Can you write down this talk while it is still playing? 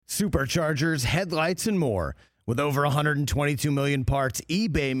superchargers, headlights, and more. With over 122 million parts,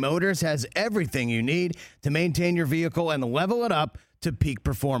 eBay Motors has everything you need to maintain your vehicle and level it up to peak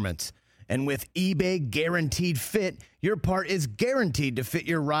performance. And with eBay Guaranteed Fit, your part is guaranteed to fit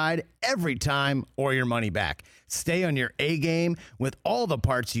your ride every time or your money back. Stay on your A-game with all the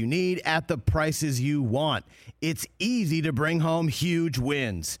parts you need at the prices you want. It's easy to bring home huge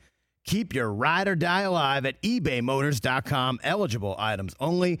wins. Keep your ride or die alive at ebaymotors.com. Eligible items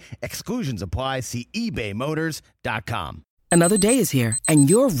only. Exclusions apply. See ebaymotors.com. Another day is here, and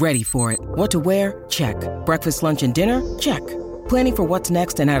you're ready for it. What to wear? Check. Breakfast, lunch, and dinner? Check. Planning for what's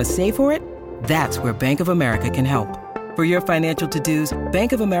next and how to save for it? That's where Bank of America can help. For your financial to-dos,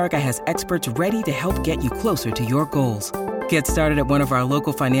 Bank of America has experts ready to help get you closer to your goals. Get started at one of our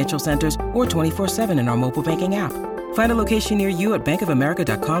local financial centers or 24/7 in our mobile banking app. Find a location near you at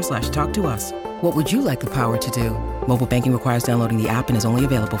bankofamerica.com/talktous. What would you like the power to do? Mobile banking requires downloading the app and is only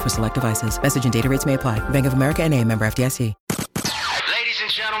available for select devices. Message and data rates may apply. Bank of America N.A., member FDIC. Ladies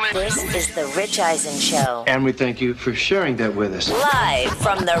and gentlemen, this is the Rich Eisen Show. And we thank you for sharing that with us. Live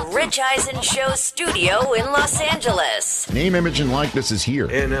from the Rich Eisen Show studio in Los Angeles. Name, image, and likeness is here.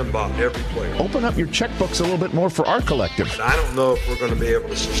 A&M bought every player. Open up your checkbooks a little bit more for our collective. I don't know if we're going to be able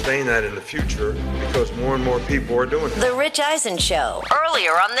to sustain that in the future because more and more people are doing it. The Rich Eisen Show.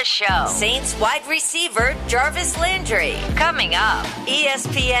 Earlier on the show, Saints wide receiver Jarvis Landry. Coming up,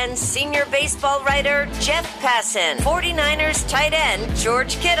 ESPN senior baseball writer Jeff Passan. 49ers tight end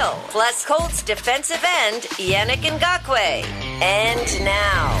George Kittle. Plus Colts defensive end Yannick Ngakoue. And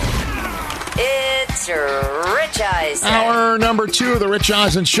now, it's Rich Eisen. Hour number 2 of the Rich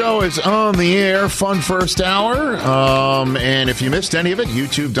Eisen Show is on the air. Fun first hour. And if you missed any of it,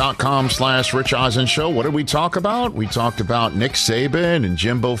 youtube.com/Rich Eisen Show. What did we talk about? We talked about Nick Saban and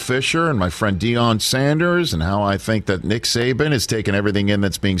Jimbo Fisher and my friend Deion Sanders and how I think that Nick Saban is taking everything in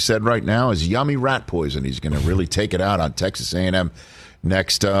that's being said right now as yummy rat poison. He's going to really take it out on Texas A&M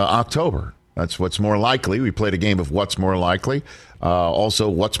next October. That's what's more likely. We played a game of what's more likely. Also,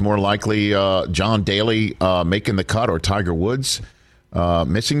 what's more likely, John Daly making the cut or Tiger Woods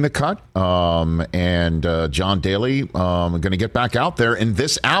missing the cut. And John Daly going to get back out there in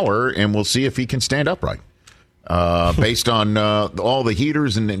this hour, and we'll see if he can stand upright. Based on all the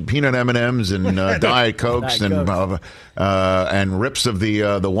heaters and peanut M&Ms and Diet Cokes and rips of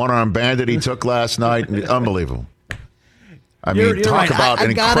the one-arm bandit he took last night. Unbelievable. I mean, You're talk right. about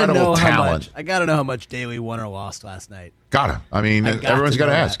an incredible talent. I got to know how much Daly won or lost last night. Gotta. I mean, everyone's got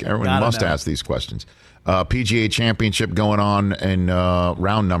to ask. Everyone must ask these questions. PGA Championship going on in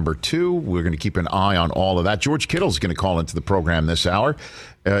round number 2. We're going to keep an eye on all of that. George Kittle's going to call into the program this hour.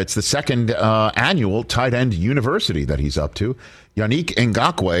 It's the second annual tight end university that he's up to. Yannick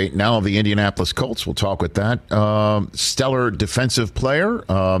Ngakoue, now of the Indianapolis Colts. We'll talk with that. Stellar defensive player.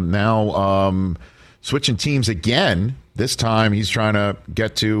 Now switching teams again. This time he's trying to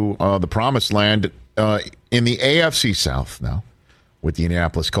get to the promised land in the AFC South now with the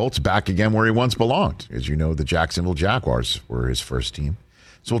Indianapolis Colts, back again where he once belonged. As you know, the Jacksonville Jaguars were his first team.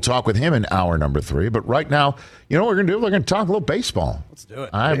 So we'll talk with him in hour number 3. But right now, you know what we're going to do? We're going to talk a little baseball. Let's do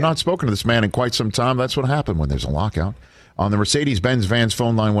it. I have not spoken to this man in quite some time. That's what happened when there's a lockout. On the Mercedes-Benz Vans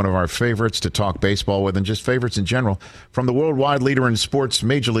phone line, one of our favorites to talk baseball with, and just favorites in general, from the worldwide leader in sports,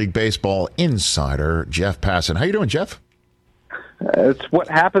 Major League Baseball insider, Jeff Passan. How you doing, Jeff? It's what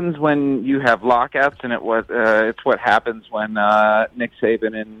happens when you have lockouts, and it's what happens when Nick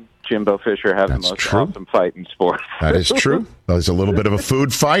Saban and Jimbo Fisher have the most awesome fight in sports. That is true. There was a little bit of a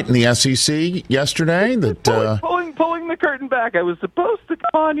food fight in the SEC yesterday. Pulling the curtain back. I was supposed to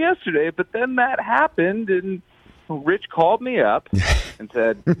come on yesterday, but then that happened, and Rich called me up and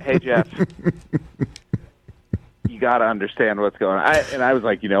said, "Hey, Jeff, you got to understand what's going on." And I was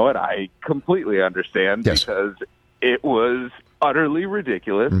like, you know what? I completely understand because it was utterly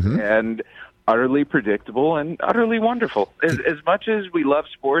ridiculous and utterly predictable and utterly wonderful. As much as we love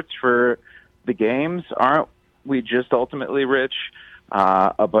sports for the games, aren't we just ultimately, Rich,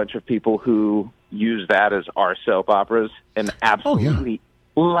 a bunch of people who use that as our soap operas and absolutely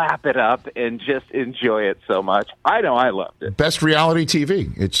lap it up and just enjoy it so much? I know I loved it. Best reality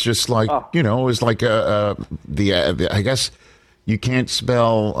TV. It's just like, it was like I guess you can't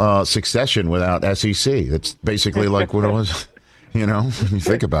spell Succession without SEC. That's basically like what it was. You know, when you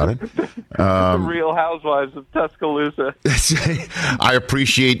think about it. The Real Housewives of Tuscaloosa. I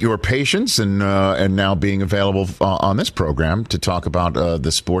appreciate your patience and now being available on this program to talk about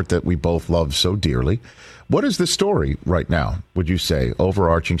the sport that we both love so dearly. What is the story right now, would you say,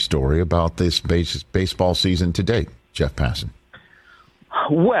 overarching story about this baseball season to date, Jeff Passan?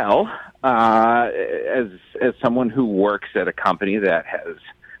 Well, as someone who works at a company that has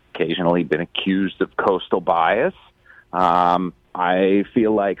occasionally been accused of coastal bias. I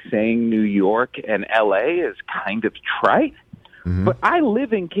feel like saying New York and L.A. is kind of trite. Mm-hmm. But I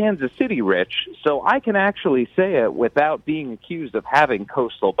live in Kansas City, Rich, so I can actually say it without being accused of having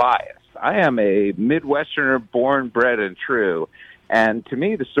coastal bias. I am a Midwesterner born, bred, and true. And to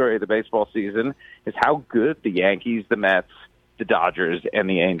me, the story of the baseball season is how good the Yankees, the Mets, the Dodgers, and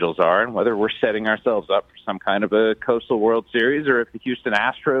the Angels are, and whether we're setting ourselves up for some kind of a coastal World Series, or if the Houston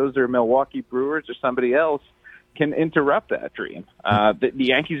Astros or Milwaukee Brewers or somebody else can interrupt that dream. The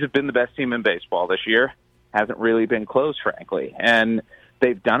Yankees have been the best team in baseball this year. Hasn't really been close, frankly. And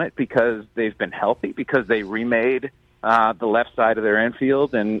they've done it because they've been healthy, because they remade the left side of their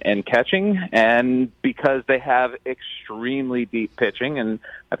infield and catching, and because they have extremely deep pitching. And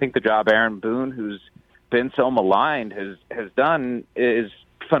I think the job Aaron Boone, who's been so maligned, has done is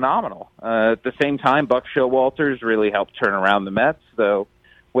phenomenal. At the same time, Buck Showalter's really helped turn around the Mets, though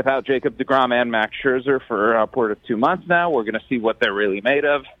without Jacob deGrom and Max Scherzer for upward of 2 months now, we're going to see what they're really made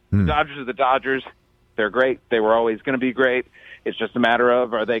of. The Dodgers are the Dodgers. They're great. They were always going to be great. It's just a matter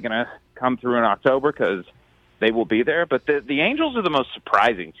of, are they going to come through in October? Because they will be there. But the Angels are the most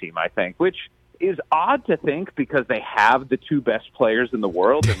surprising team, I think, which is odd to think because they have the two best players in the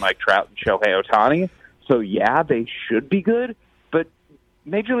world in Mike Trout and Shohei Ohtani. So, yeah, they should be good. But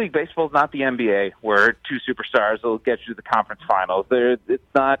Major League Baseball is not the NBA where two superstars will get you to the conference finals. It's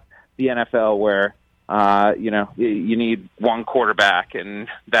not the NFL where, you need one quarterback and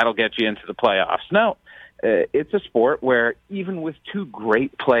that'll get you into the playoffs. No, it's a sport where even with two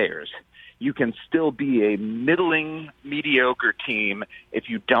great players, you can still be a middling, mediocre team if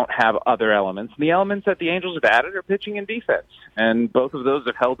you don't have other elements. And the elements that the Angels have added are pitching and defense. And both of those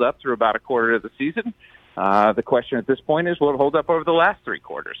have held up through about a quarter of the season. The question at this point is, will it hold up over the last three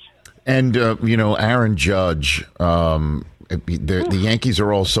quarters? And, Aaron Judge, the Yankees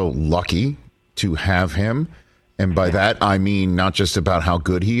are also lucky to have him. And by that, I mean not just about how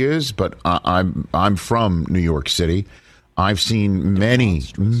good he is, but I'm from New York City. I've seen many,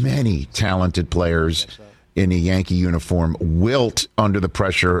 many talented players in a Yankee uniform wilt under the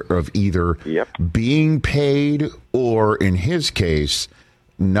pressure of either being paid or, in his case,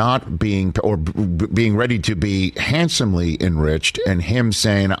 not being, or being ready to be handsomely enriched, and him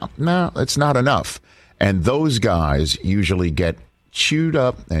saying, no, it's not enough. And those guys usually get chewed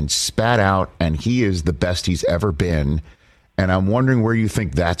up and spat out, and he is the best he's ever been. And I'm wondering where you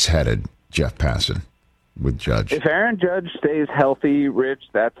think that's headed, Jeff Passan, with Judge. If Aaron Judge stays healthy, Rich,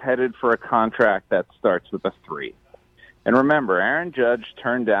 that's headed for a contract that starts with a 3. And remember, Aaron Judge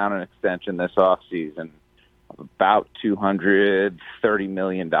turned down an extension this offseason of about $230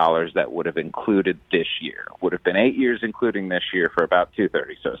 million that would have included this year. Would have been 8 years, including this year, for about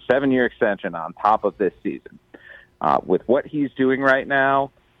 $230. So a 7-year extension on top of this season. With what he's doing right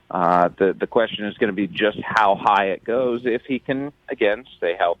now, the question is going to be just how high it goes if he can, again,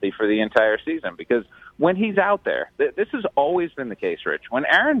 stay healthy for the entire season. Because when he's out there, this has always been the case, Rich. When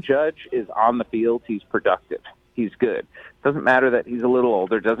Aaron Judge is on the field, he's productive. He's good. Doesn't matter that he's a little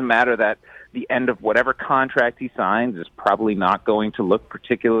older. Doesn't matter that the end of whatever contract he signs is probably not going to look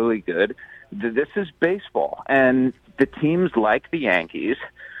particularly good. This is baseball. And the teams like the Yankees,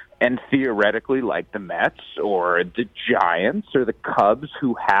 and theoretically like the Mets or the Giants or the Cubs,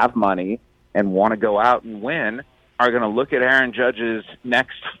 who have money and want to go out and win, are going to look at Aaron Judge's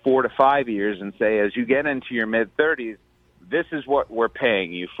next 4 to 5 years and say, as you get into your mid-30s, this is what we're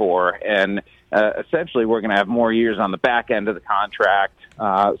paying you for. And essentially we're going to have more years on the back end of the contract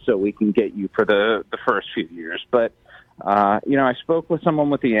so we can get you for the first few years. But, I spoke with someone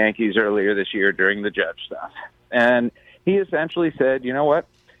with the Yankees earlier this year during the Judge stuff, and he essentially said, you know what?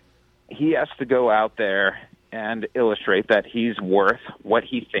 He has to go out there and illustrate that he's worth what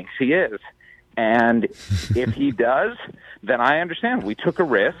he thinks he is. And if he does, then I understand. We took a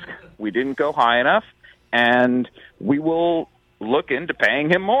risk. We didn't go high enough, and we will look into paying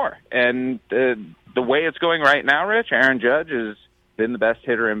him more. And the way it's going right now, Rich, Aaron Judge has been the best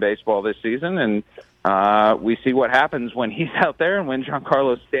hitter in baseball this season, and we see what happens when he's out there and when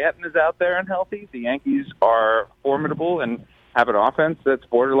Giancarlo Stanton is out there and healthy. The Yankees are formidable and have an offense that's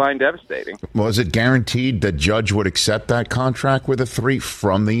borderline devastating. Was it guaranteed that Judge would accept that contract with a 3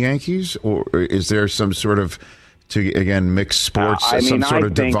 from the Yankees? Or is there some sort of, to again mix sports, some sort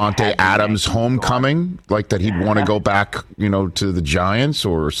of Devontae Adams homecoming, like that he'd want to go back, to the Giants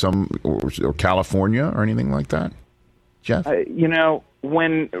or or California or anything like that? Jeff?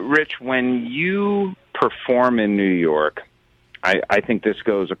 When you perform in New York, I think this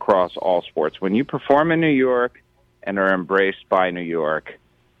goes across all sports. When you perform in New York and are embraced by New York,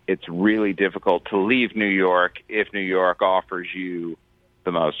 it's really difficult to leave New York if New York offers you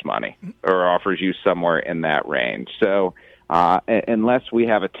the most money or offers you somewhere in that range. So unless we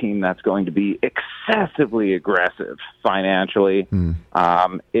have a team that's going to be excessively aggressive financially,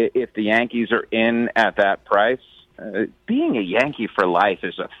 if the Yankees are in at that price, being a Yankee for life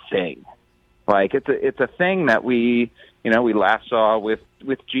is a thing. Like it's a thing that we last saw with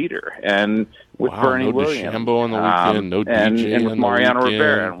Jeter and with Bernie Williams. DeChambeau on the weekend, no DJ and with on Mariano the weekend.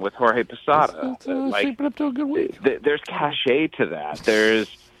 Rivera and with Jorge Posada. Sleeping up to a good week. There's cachet to that. There's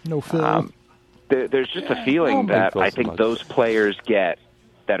no Phil. There's just a feeling that I think those players get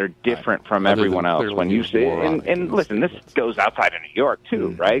that are different from everyone else. When you see, and listen, this goes outside of New York too,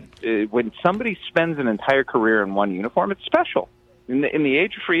 right? When somebody spends an entire career in one uniform, it's special. In the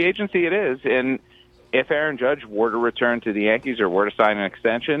age of free agency, it is. And if Aaron Judge were to return to the Yankees or were to sign an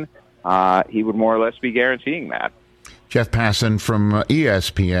extension, he would more or less be guaranteeing that. Jeff Passan from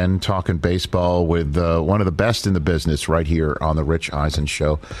ESPN talking baseball with one of the best in the business right here on the Rich Eisen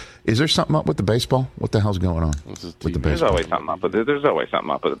Show. Is there something up with the baseball? What the hell's going on with the baseball? There's always something up with it. There's always something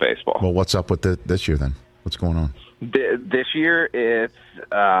up with the baseball. Well, what's up with this year then? What's going on? This year, it's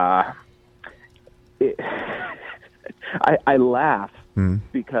I laugh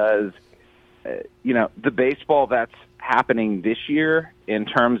because the baseball that's happening this year, in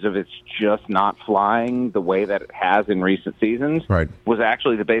terms of it's just not flying the way that it has in recent seasons, was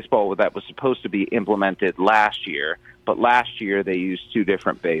actually the baseball that was supposed to be implemented last year. But last year they used two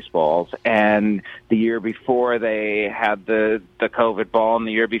different baseballs, and the year before they had the COVID ball, and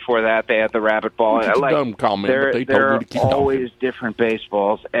the year before that they had the rabbit ball. Which is a dumb comment, but they told me to keep always talking. Different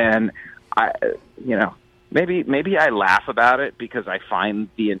baseballs, and maybe I laugh about it because I find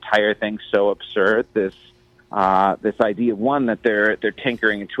the entire thing so absurd. This idea, one, that they're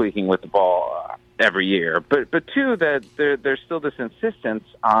tinkering and tweaking with the ball every year, but two, that there's still this insistence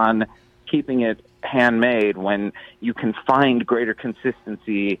on keeping it handmade when you can find greater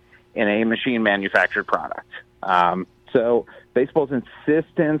consistency in a machine manufactured product. So baseball's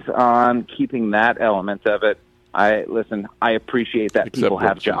insistence on keeping that element of it. I appreciate that people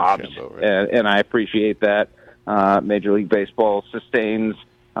have jobs, and I appreciate that Major League Baseball sustains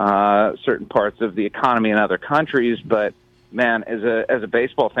certain parts of the economy in other countries. But man, as a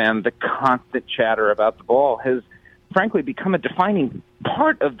baseball fan, the constant chatter about the ball has frankly become a defining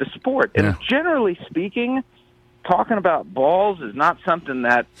part of the sport. And generally speaking, talking about balls is not something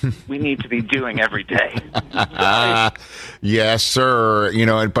that we need to be doing every day. Yes, sir.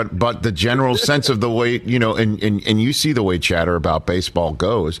 But the general sense of the way, and you see the way chatter about baseball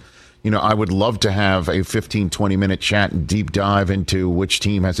goes. I would love to have a 15, 20-minute chat and deep dive into which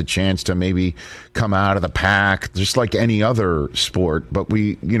team has a chance to maybe come out of the pack, just like any other sport. But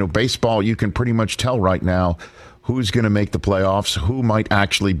baseball, you can pretty much tell right now who's going to make the playoffs, who might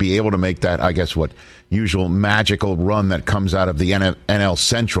actually be able to make that, I guess, usual magical run that comes out of the NL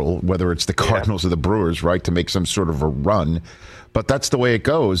Central, whether it's the Cardinals or the Brewers, right, to make some sort of a run. But that's the way it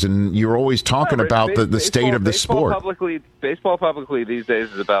goes, and you're always talking about the state of the sport. Baseball publicly these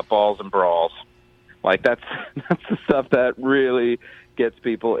days is about balls and brawls. Like that's the stuff that really gets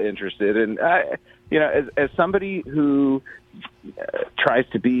people interested. And as somebody who tries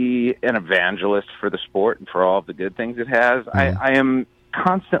to be an evangelist for the sport and for all of the good things it has, I am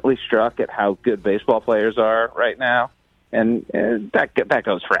constantly struck at how good baseball players are right now, and that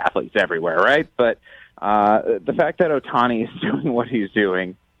goes for athletes everywhere, right? But the fact that Ohtani is doing what he's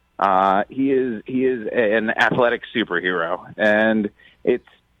doing, he is an athletic superhero, and it's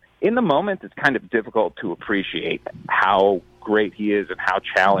in the moment it's kind of difficult to appreciate how great he is and how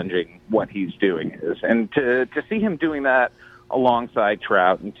challenging what he's doing is, and to see him doing that alongside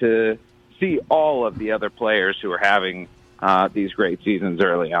Trout, and to see all of the other players who are having these great seasons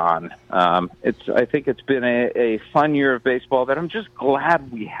early on. I think it's been a fun year of baseball that I'm just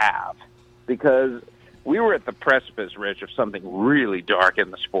glad we have, because we were at the precipice, Rich, of something really dark in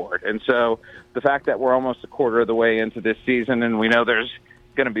the sport. And so the fact that we're almost a quarter of the way into this season and we know there's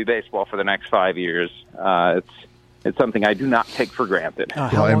going to be baseball for the next 5 years, it's something I do not take for granted.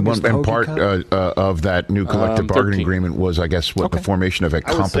 And part of that new collective bargaining agreement was, I guess, the formation of a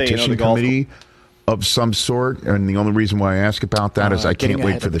competition committee of some sort. And the only reason why I ask about that is I can't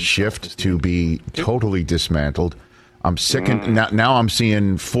wait for the shift to be totally dismantled. I'm sick, and now I'm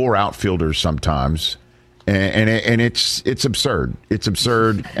seeing 4 outfielders sometimes. And it's absurd. It's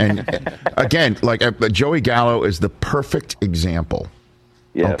absurd. And again, like Joey Gallo is the perfect example.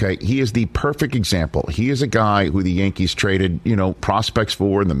 Yeah. Okay, he is the perfect example. He is a guy who the Yankees traded, prospects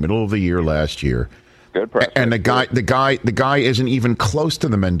for in the middle of the year last year. Good prospect. And the guy isn't even close to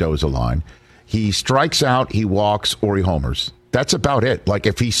the Mendoza line. He strikes out, he walks, or he homers. That's about it. Like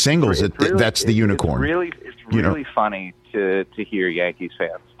if he singles that's the unicorn. It's really funny to hear Yankees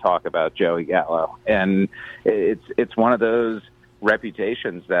fans talk about Joey Gallo, and it's one of those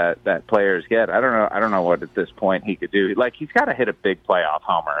reputations that players get. I don't know what at this point he could do. Like, he's got to hit a big playoff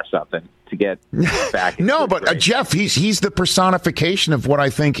homer or something to get back. No, but Jeff, he's the personification of what I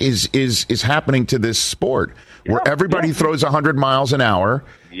think is happening to this sport, where everybody throws 100 miles an hour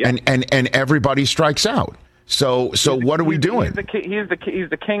and everybody strikes out. So what are we doing? He's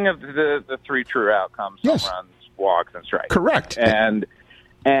the king of the three true outcomes: home runs, walks, and strikes. Correct. And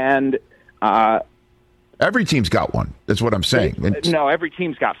every team's got one. That's what I'm saying. No, every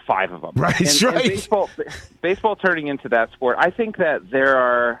team's got 5 of them. Right, right. And baseball turning into that sport, I think that there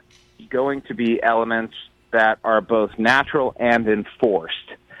are going to be elements that are both natural and enforced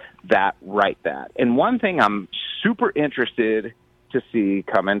that right that. And one thing I'm super interested to see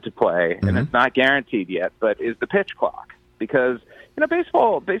come into play, and it's not guaranteed yet, but is the pitch clock. Because,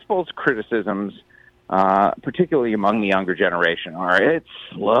 baseball's criticisms, particularly among the younger generation, it's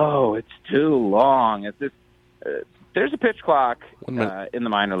slow, it's too long. It's this. There's a pitch clock in the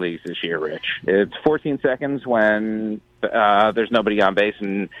minor leagues this year, Rich. It's 14 seconds when there's nobody on base,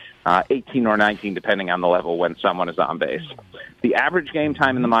 and 18 or 19 depending on the level when someone is on base. The average game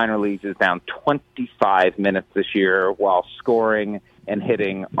time in the minor leagues is down 25 minutes this year, while scoring and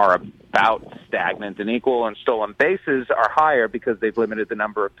hitting are about stagnant and equal, and stolen bases are higher because they've limited the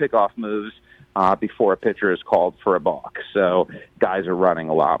number of pickoff moves before a pitcher is called for a balk. So guys are running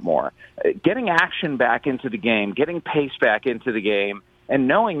a lot more. Getting action back into the game, getting pace back into the game, and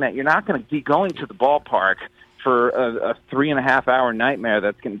knowing that you're not going to be going to the ballpark for a 3.5-hour nightmare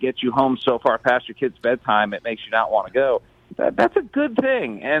that's going to get you home so far past your kid's bedtime it makes you not want to go. That's a good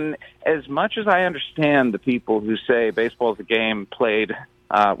thing. And as much as I understand the people who say baseball is a game played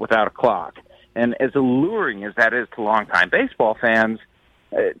without a clock, and as alluring as that is to longtime baseball fans,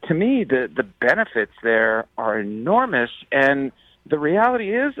 to me, the benefits there are enormous, and the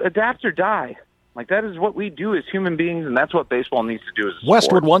reality is adapt or die. Like, that is what we do as human beings, and that's what baseball needs to do as a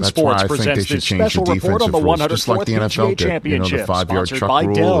Westwood sport. One Sports presents this special report on the 104th PGA Championship, sponsored by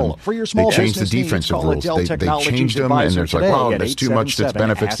Dell. For your small changed the business defensive needs, call rules. Dell They Technologies changed them, and Advisor there's like, today well, at there's too much that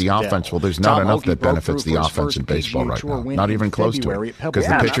benefits the offense. Well, there's not enough that benefits the offense in baseball right now. Not even close to it. Because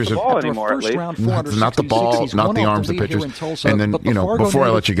the pitchers are not the ball, not the arms of pitchers. And then, before I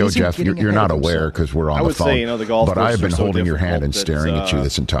let you go, Jeff, you're not aware because we're on the phone, but I have been holding your hand and staring at you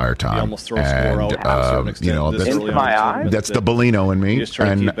this entire time. And that's the Bellino in me.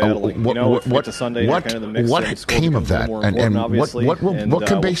 And what came of that? And what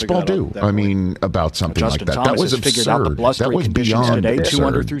can baseball do? I mean, about something like that? That was absurd. That was beyond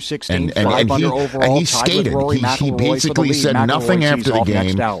absurd. And he skated. He basically said nothing after the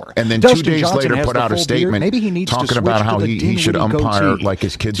game, and then 2 days later put out a statement talking about how he should umpire like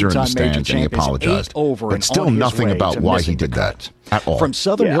his kids are in the stands, and he apologized. But still nothing about why he did that at all. From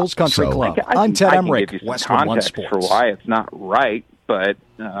Southern Hills Country Club, I'm Ted Emmerich, Westwood One Sports. For why it's not right, but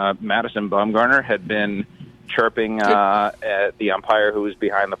Madison Bumgarner had been chirping at the umpire who was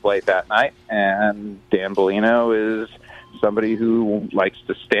behind the plate that night, and Dan Bellino is somebody who likes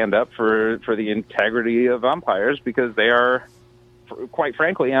to stand up for the integrity of umpires because they are, quite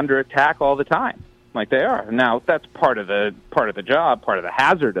frankly, under attack all the time. Like they are. Now, that's part of the job, part of the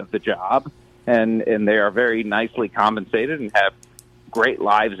hazard of the job, and they are very nicely compensated and have great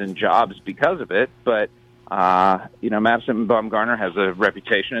lives and jobs because of it, but Madison Bumgarner has a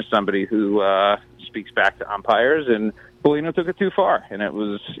reputation as somebody who speaks back to umpires, and Bellino took it too far, and it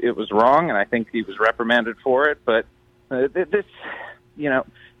was wrong, and I think he was reprimanded for it. But this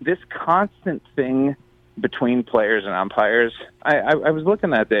constant thing between players and umpires, I was looking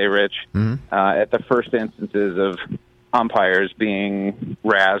that day, Rich, at the first instances of umpires being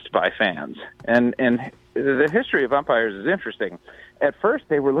razzed by fans, and the history of umpires is interesting. At first,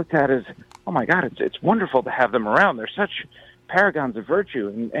 they were looked at as, oh, my God, it's wonderful to have them around. They're such paragons of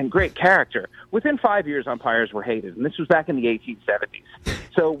virtue and great character. Within 5 years, umpires were hated, and this was back in the 1870s.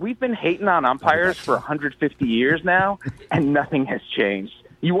 So we've been hating on umpires for 150 years now, and nothing has changed.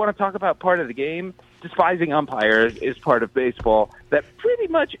 You want to talk about part of the game? Despising umpires is part of baseball that pretty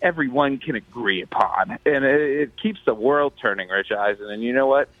much everyone can agree upon, and it keeps the world turning, Rich Eisen. And you know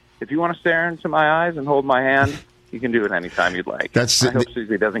what? If you want to stare into my eyes and hold my hand, you can do it anytime you'd like. I hope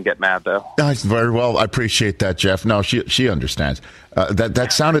Susie doesn't get mad, though. Very well. I appreciate that, Jeff. No, she understands.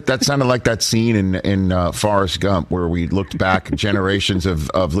 That sounded like that scene in Forrest Gump where we looked back generations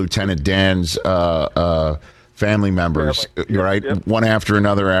of Lieutenant Dan's family members, right? Yep. One after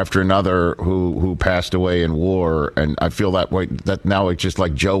another who passed away in war. And I feel that way, that now it's just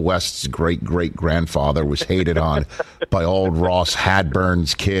like Joe West's great-great-grandfather was hated on by old Ross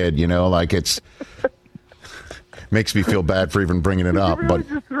Hadburn's kid, like it's... makes me feel bad for even bringing it up. Did you really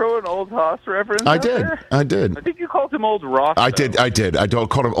But just throw an old Haas reference? I did. I think you called him Old Ross. I did. I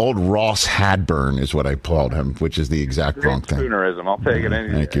called him Old Ross Hadburn is what I called him, which is the exact wrong thing. Spoonerism. I'll take it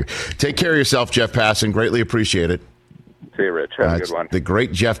any Thank you. Take care of yourself, Jeff Passan. Greatly appreciate it. See you, Rich. Have a good one. The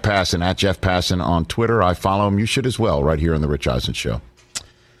great Jeff Passan, at Jeff Passan on Twitter. I follow him. You should as well, right here on the Rich Eisen Show.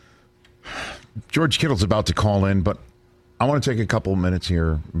 George Kittle's about to call in, but I want to take a couple of minutes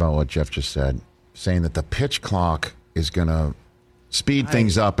here about what Jeff just said, saying that the pitch clock is going to speed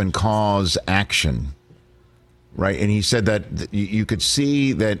things up and cause action, right? And he said that you could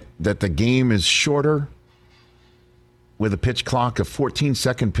see that the game is shorter with a pitch clock, a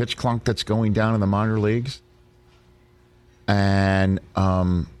 14-second pitch clock that's going down in the minor leagues. And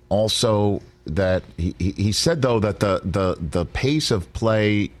also that he said, though, that the pace of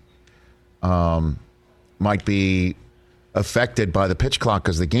play might be affected by the pitch clock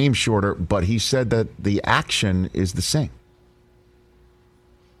because the game's shorter, but he said that the action is the same.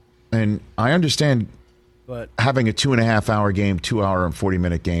 And I understand having a 2.5-hour game, 2-hour and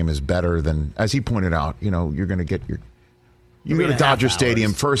 40-minute game is better than, as he pointed out, you're going to get you go to Dodger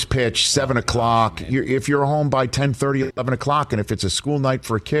Stadium, first pitch, 7 o'clock. If you're home by 10:30, 11 o'clock, and if it's a school night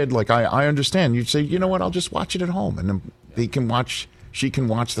for a kid, like I understand, you'd say, you know what, I'll just watch it at home. And then she can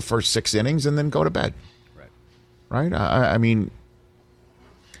watch the first 6 innings and then go to bed. Right? I mean,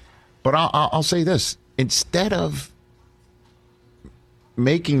 but I'll say this. Instead of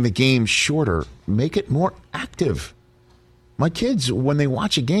making the game shorter, make it more active. My kids, when they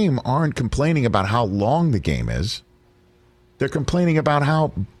watch a game, aren't complaining about how long the game is. They're complaining about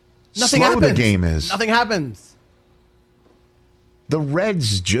how slow the game is. Nothing happens. The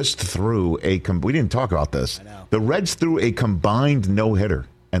Reds just threw we didn't talk about this. I know. The Reds threw a combined no-hitter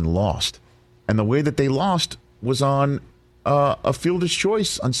and lost. And the way that they lost was on a fielder's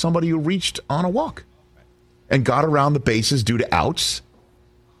choice on somebody who reached on a walk and got around the bases due to outs.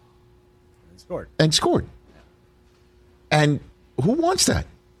 And scored. And who wants that?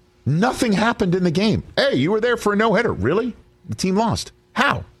 Nothing happened in the game. Hey, you were there for a no-hitter. Really? The team lost.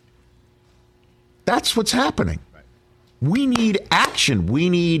 How? That's what's happening. We need action. We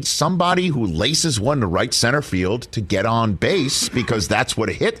need somebody who laces one to right center field to get on base because that's what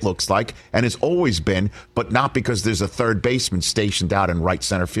a hit looks like and has always been, but not because there's a third baseman stationed out in right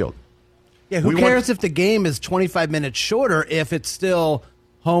center field. Yeah, who cares if the game is 25 minutes shorter if it's still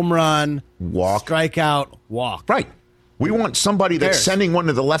home run, walk, strikeout, walk. Right. We want somebody that's sending one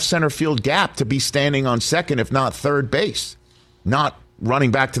to the left center field gap to be standing on second, if not third base, not running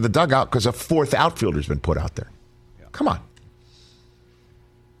back to the dugout because a fourth outfielder's been put out there. Come on.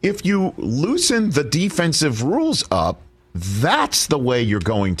 If you loosen the defensive rules up, that's the way you're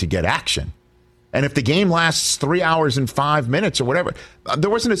going to get action. And if the game lasts 3 hours and 5 minutes or whatever, there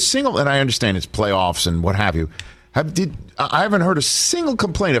wasn't a single, and I understand it's playoffs and what have you. I haven't heard a single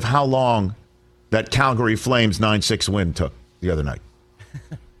complaint of how long that Calgary Flames 9-6 win took the other night.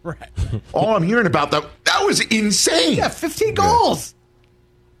 Right. All I'm hearing about that was insane. Yeah, 15 goals.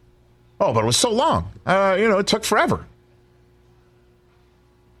 Oh, but it was so long. It took forever.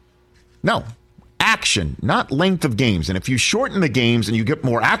 No. Action, not length of games. And if you shorten the games and you get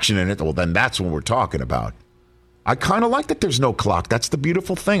more action in it, well, then that's what we're talking about. I kind of like that there's no clock. That's the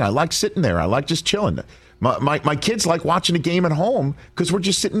beautiful thing. I like sitting there. I like just chilling. My kids like watching a game at home because we're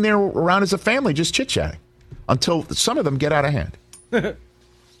just sitting there around as a family just chit-chatting until some of them get out of hand.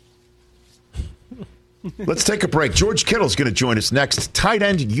 Let's take a break. George Kittle's going to join us next. Tight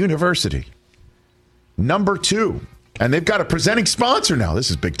End University, number 2. And they've got a presenting sponsor now.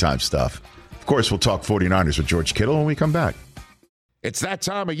 This is big-time stuff. Of course, we'll talk 49ers with George Kittle when we come back. It's that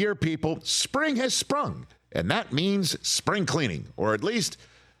time of year, people. Spring has sprung, and that means spring cleaning, or at least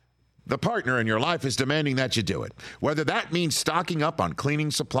the partner in your life is demanding that you do it. Whether that means stocking up on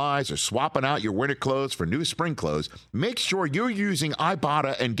cleaning supplies or swapping out your winter clothes for new spring clothes, make sure you're using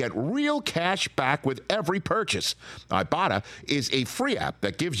Ibotta and get real cash back with every purchase. Ibotta is a free app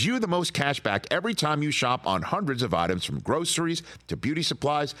that gives you the most cash back every time you shop on hundreds of items, from groceries to beauty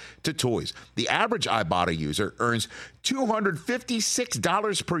supplies to toys. The average Ibotta user earns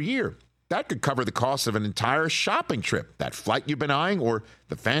 $256 per year. That could cover the cost of an entire shopping trip, that flight you've been eyeing, or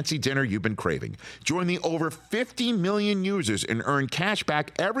the fancy dinner you've been craving. Join the over 50 million users and earn cash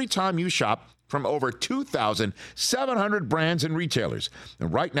back every time you shop from over 2,700 brands and retailers.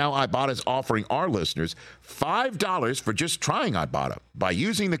 And right now, Ibotta is offering our listeners $5 for just trying Ibotta by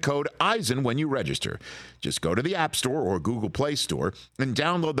using the code EISEN when you register. Just go to the App Store or Google Play Store and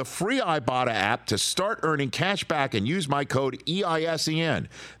download the free Ibotta app to start earning cash back and use my code EISEN.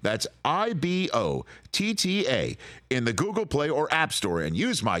 That's IBOTTA in the Google Play or App Store and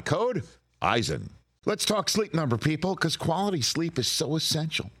use my code EISEN. Let's talk Sleep Number, people, because quality sleep is so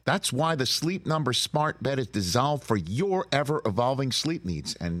essential. That's why the Sleep Number smart bed is designed for your ever-evolving sleep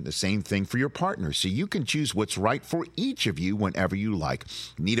needs, and the same thing for your partner, so you can choose what's right for each of you whenever you like.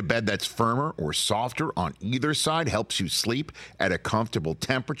 Need a bed that's firmer or softer on either side, helps you sleep at a comfortable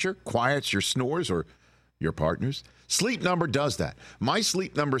temperature, quiets your snores or your partner's? Sleep Number does that. My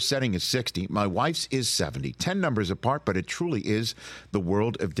Sleep Number setting is 60. My wife's is 70. 10 numbers apart, but it truly is the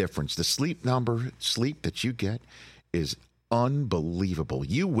world of difference. The Sleep Number sleep that you get is unbelievable.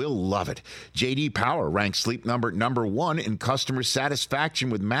 You will love it. J.D. Power ranks Sleep Number number 1 in customer satisfaction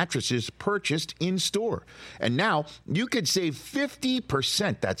with mattresses purchased in store. And now you could save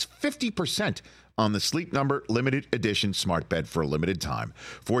 50%. That's 50% on the Sleep Number limited edition smart bed for a limited time.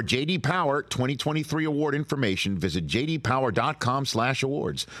 For J.D. Power 2023 award information, visit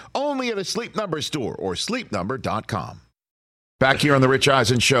jdpower.com/awards. Only at a Sleep Number store or sleepnumber.com. Back here on the Rich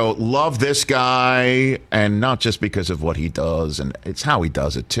Eisen Show, love this guy, and not just because of what he does, and it's how he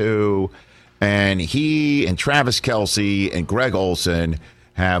does it too. And he and Travis Kelce and Greg Olsen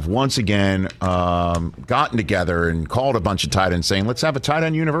have once again gotten together and called a bunch of tight ends saying, let's have a tight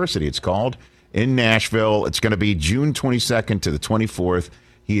end university, it's called, in Nashville. It's going to be June 22nd to the 24th.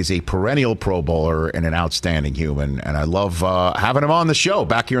 He is a perennial Pro Bowler and an outstanding human, and I love having him on the show.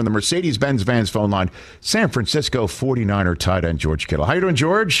 Back here on the Mercedes-Benz Vans phone line, San Francisco 49er tight end George Kittle. How you doing,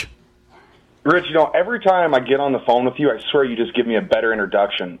 George? Rich, every time I get on the phone with you, I swear you just give me a better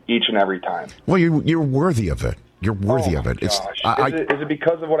introduction each and every time. Well, you're worthy of it. You're worthy of it. Is it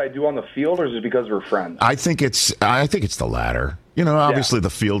because of what I do on the field, or is it because we're friends? I think it's the latter. Obviously the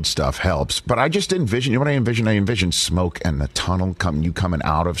field stuff helps, but I just envision. You know what I envision? I envision smoke and the tunnel coming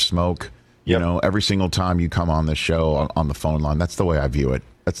out of smoke. Yep. Every single time you come on the show on the phone line. That's the way I view it.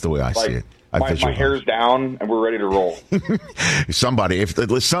 That's the way I see it. My hair's down and we're ready to roll. If somebody's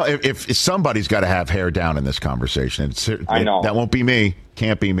got to have hair down in this conversation, I know that won't be me.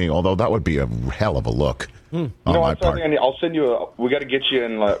 Can't be me. Although that would be a hell of a look. I'll send you we got to get you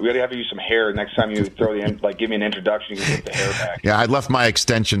in. We got to have you some hair next time you throw give me an introduction. You can get the hair back. Yeah, I left my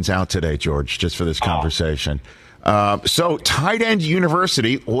extensions out today, George, just for this conversation. So, Tight End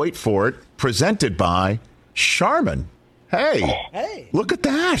University, wait for it, presented by Charmin. Hey, look at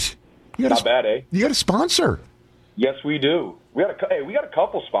that! Not bad, eh? You got a sponsor? Yes, we do. We got a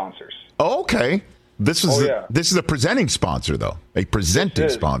couple sponsors. Oh, okay. This is a presenting sponsor, though. A presenting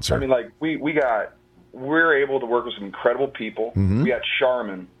sponsor. I mean, we're able to work with some incredible people. Mm-hmm. We got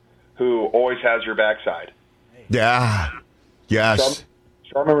Charmin, who always has your backside. Yeah. Yes.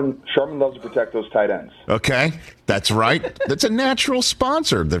 Charmin loves to protect those tight ends. Okay. That's right. That's a natural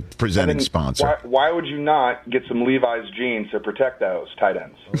sponsor, the presenting sponsor. Why would you not get some Levi's jeans to protect those tight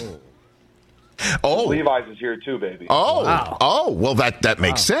ends? Oh, Levi's is here too, baby. Oh, wow. Oh, well, that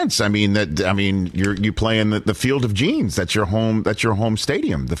makes sense. I mean, you play in the Field of Jeans. That's your home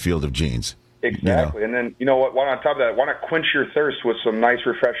stadium, the Field of Jeans. Exactly. And then, you know what? On top of that, why not quench your thirst with some nice,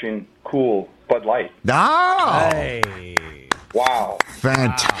 refreshing, cool Bud Light? Oh! Hey. Wow.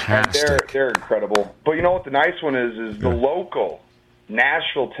 Fantastic. They're incredible. But you know what the nice one is the local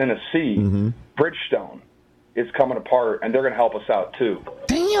Nashville, Tennessee, Bridgestone is coming apart, and they're going to help us out, too.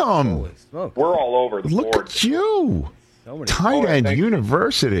 Damn. We're all over the board. Look at you. Tight End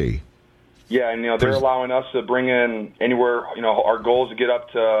University. Yeah, and they're allowing us to bring in anywhere. Our goal is to get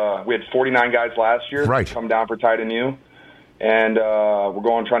up to. We had 49 guys last year. Right. Come down for Tight End U, and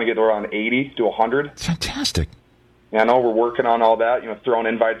we're trying to get around 80 to 100. Fantastic. Yeah, I know we're working on all that. Throwing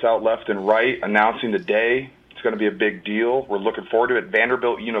invites out left and right, announcing the day. It's going to be a big deal. We're looking forward to it.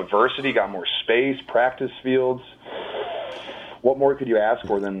 Vanderbilt University got more space, practice fields. What more could you ask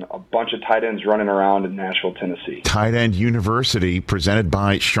for than a bunch of tight ends running around in Nashville, Tennessee? Tight End University, presented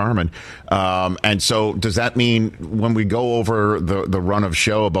by Charmin. And so does that mean when we go over the run of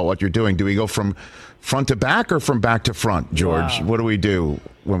show about what you're doing, do we go from front to back or from back to front, George? Wow. What do we do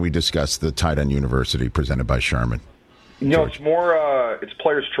when we discuss the Tight End University presented by Charmin? It's more, it's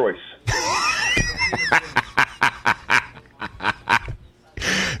player's choice.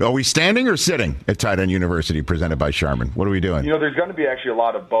 Are we standing or sitting at Tight End University presented by Charmin? What are we doing? There's going to be actually a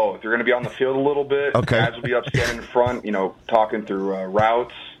lot of both. You're going to be on the field a little bit. Okay. Guys will be up standing in front, talking through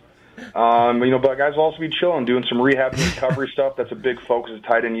routes. But guys will also be chilling, doing some rehab and recovery stuff. That's a big focus of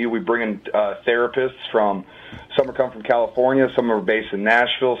Tight End U. We bring in therapists some are coming from California, some are based in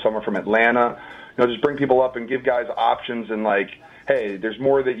Nashville, some are from Atlanta. Just bring people up and give guys options and hey, there's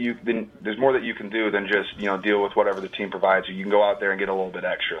more that you can do than just deal with whatever the team provides you. You can go out there and get a little bit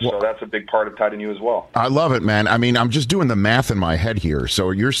extra. So that's a big part of Tight End U as well. I love it, man. I mean, I'm just doing the math in my head here.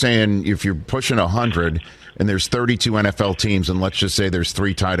 So you're saying if you're pushing 100 and there's 32 NFL teams, and let's just say there's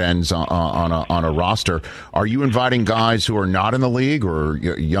 3 tight ends on a roster, are you inviting guys who are not in the league or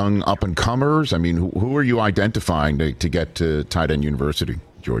young up and comers? I mean, who are you identifying to get to Tight End University,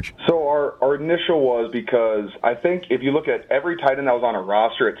 George? So our initial was because I think if you look at every tight end that was on a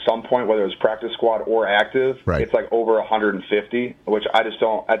roster at some point, whether it was practice squad or active, It's like over 150, which I just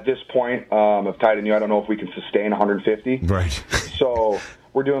don't, at this point of Tight End U, I don't know if we can sustain 150. Right. So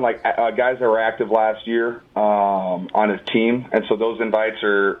we're doing like guys that were active last year on a team, and so those invites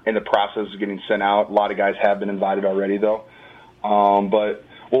are in the process of getting sent out. A lot of guys have been invited already, though. But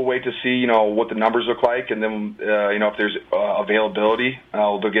we'll wait to see, what the numbers look like, and then, if there's availability,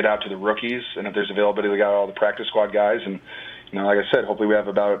 they'll get out to the rookies, and if there's availability, we got all the practice squad guys, and like I said, hopefully we have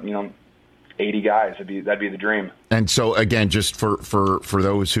about 80 guys. That'd be the dream. And so again, just for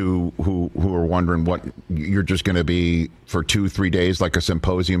those who are wondering, what you're just going to be for 2-3 days, like a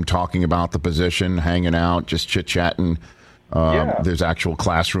symposium, talking about the position, hanging out, just chit chatting. There's actual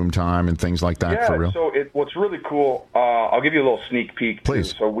classroom time and things like that for real. So what's really cool, I'll give you a little sneak peek.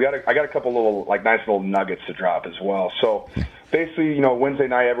 Please. So I got a couple little nice little nuggets to drop as well. So basically, Wednesday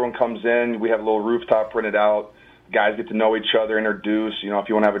night everyone comes in. We have a little rooftop printed out. Guys get to know each other, introduce. If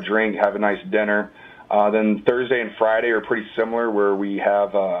you want to have a drink, have a nice dinner. Then Thursday and Friday are pretty similar, where we'll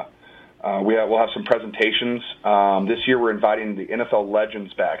have some presentations. This year we're inviting the NFL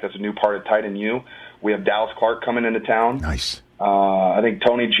legends back. That's a new part of Tight End U. We have Dallas Clark coming into town. Nice. I think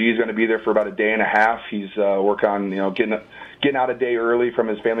Tony G is going to be there for about a day and a half. He's working on getting out a day early from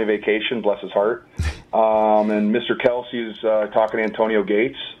his family vacation. Bless his heart. And Mr. Kelce is talking to Antonio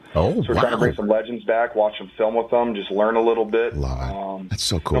Gates. Oh, so we're trying to bring some legends back, watch some film with them, just learn a little bit. That's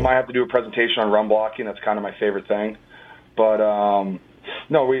so cool. I might have to do a presentation on run blocking. That's kind of my favorite thing. But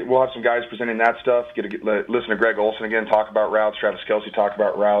we'll have some guys presenting that stuff. Listen to Greg Olsen again talk about routes. Travis Kelce talk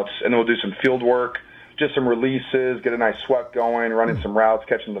about routes, and then we'll do some field work, just some releases, get a nice sweat going, running some routes,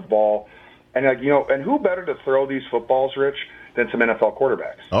 catching the ball, and and who better to throw these footballs, Rich, than some NFL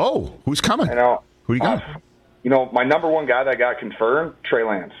quarterbacks? Oh, who's coming? Who you got? My number one guy that got confirmed, Trey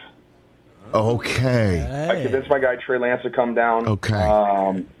Lance. Okay. I convinced my guy Trey Lance to come down. Okay.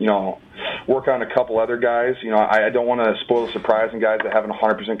 Work on a couple other guys. I don't want to spoil the surprise in guys that haven't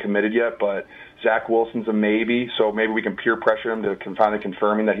 100% committed yet, but Zach Wilson's a maybe, so maybe we can peer pressure him to finally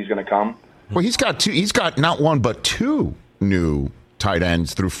confirming that he's going to come. Well, he's got not one but 2 new tight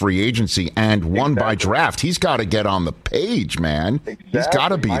ends through free agency and one by draft. He's got to get on the page, man. Exactly. He's got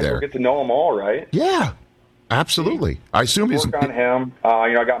to be there. Get to know them all, right? Yeah. Absolutely. I assume he's work on him.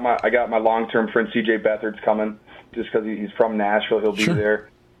 I got my long-term friend CJ Beathard's coming just because he's from Nashville. He'll be there.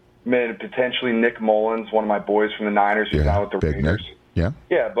 Man, potentially Nick Mullins, one of my boys from the Niners, who's out with the Raiders. Yeah.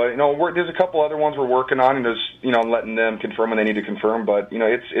 Yeah, but there's a couple other ones we're working on, and there's letting them confirm when they need to confirm. But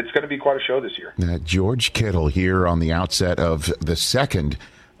it's going to be quite a show this year. George Kittle here on the outset of the second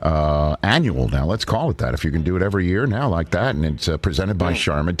annual, now let's call it that, if you can do it every year now like that, and it's presented by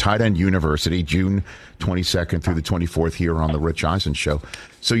Charmin, Tight End University, June 22nd through the 24th here on the Rich Eisen Show.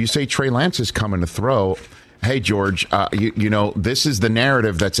 So you say Trey Lance is coming to throw. Hey, George, this is the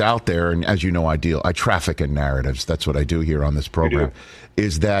narrative that's out there, and as you know, I traffic in narratives. That's what I do here on this program,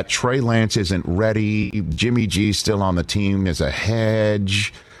 is that Trey Lance isn't ready. Jimmy G's still on the team as a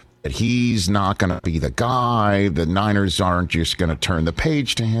hedge. That he's not going to be the guy. The Niners aren't just going to turn the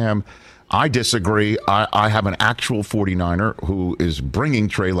page to him. I disagree. I have an actual 49er who is bringing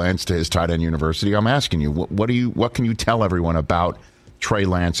Trey Lance to his Tight End University. I'm asking you, what can you tell everyone about Trey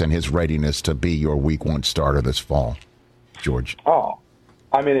Lance and his readiness to be your Week 1 starter this fall, George? Oh,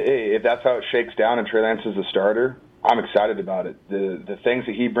 I mean, if that's how it shakes down and Trey Lance is the starter, I'm excited about it. The things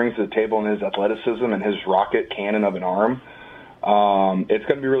that he brings to the table in his athleticism and his rocket cannon of an arm. It's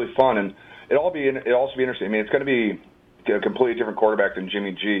going to be really fun, and it'll also be interesting. I mean, it's going to be a completely different quarterback than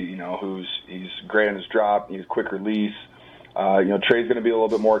Jimmy G. He's great on his drop, he's quick release. Trey's going to be a little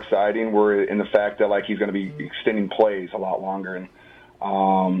bit more exciting. We're in the fact that he's going to be extending plays a lot longer and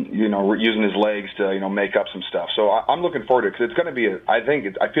we're using his legs to make up some stuff. So I'm looking forward to it because it's going to be I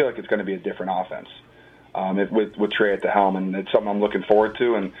feel like it's going to be a different offense with Trey at the helm, and it's something I'm looking forward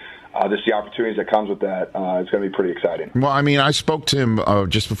to and. The opportunities that comes with that, it's going to be pretty exciting. Well, I mean, I spoke to him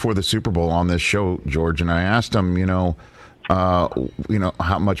just before the Super Bowl on this show, George, and I asked him, how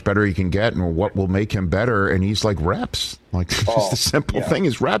much better he can get and what will make him better, and he's like reps. Just the simple thing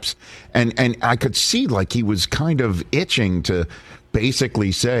is reps, and I could see he was kind of itching to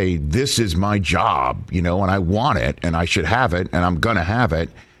basically say, this is my job, and I want it, and I should have it, and I'm going to have it.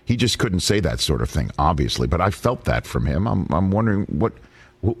 He just couldn't say that sort of thing, obviously. But I felt that from him. I'm wondering what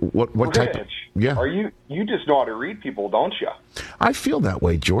type of... Yeah. You just know how to read people, don't you? I feel that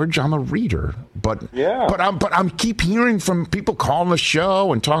way, George. I'm a reader, but I'm keep hearing from people calling the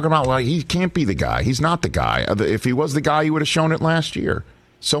show and talking about, well, he can't be the guy. He's not the guy. If he was the guy, he would have shown it last year,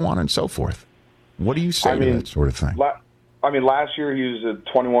 so on and so forth. What do you say to that sort of thing? Last year he was a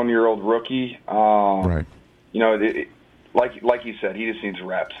 21-year-old rookie. Right. Like you said, he just needs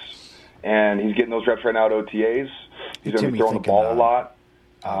reps, and he's getting those reps right now at OTAs. He's going to be throwing the ball a lot.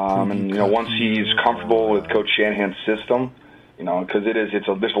 Once he's comfortable with Coach Shanahan's system, because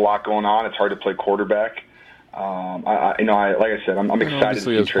there's a lot going on. It's hard to play quarterback. Like I said, I'm excited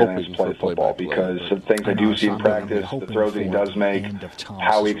to see Trey Lance play football because of things I do see in practice, the throws that he does make,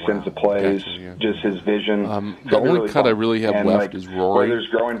 how he extends the plays, just his vision. The only cut I really have left is Rory. Whether there's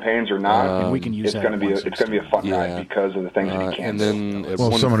growing pains or not, it's going to be a fun ride because of the things that he can.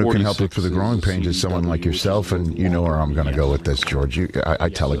 Someone who can help look for the growing pains is someone like yourself, and you know where I'm going to go with this, George. I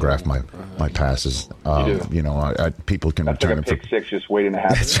telegraph my passes. People can return them for pick six, just waiting to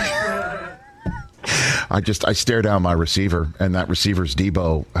happen. I stare down my receiver, and that receiver's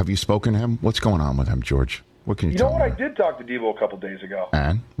Deebo. Have you spoken to him? What's going on with him, George? What can you tell me? You know what? I did talk to Deebo a couple days ago.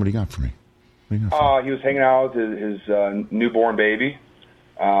 And what do you got for me? He was hanging out with his newborn baby,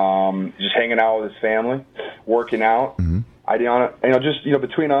 just hanging out with his family, working out. Mm-hmm.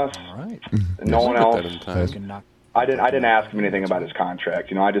 Between us, no one else. I didn't ask him anything about his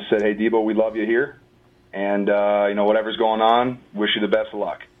contract. I just said, "Hey, Deebo, we love you here, and whatever's going on, wish you the best of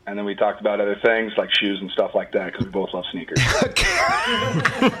luck." And then we talked about other things like shoes and stuff like that because we both love sneakers.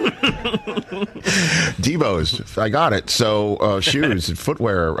 Deebo's, I got it. So shoes and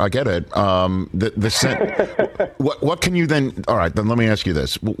footwear, I get it. What can you then? All right, then let me ask you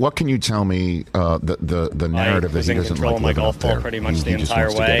this: what can you tell me? The narrative that he doesn't like my golf ball pretty much the entire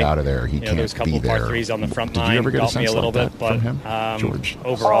way. To get out of there. He can't there's a couple be there. par threes on the front Did you ever get got me a little bit, but from him, George?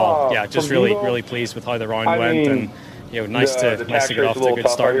 Overall, just really pleased with how the round went and. Nice to get off to a good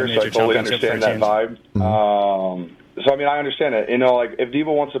start in the major championship for a change. Vibe. Mm-hmm. I understand it. If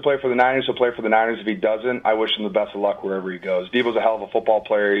Deebo wants to play for the Niners, he'll play for the Niners. If he doesn't, I wish him the best of luck wherever he goes. Deebo's a hell of a football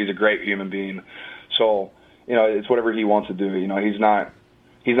player. He's a great human being. So, it's whatever he wants to do. He's not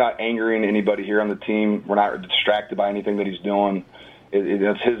angering anybody here on the team. We're not distracted by anything that he's doing.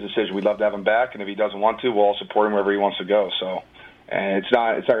 It's his decision. We'd love to have him back, and if he doesn't want to, we'll all support him wherever he wants to go. So, and it's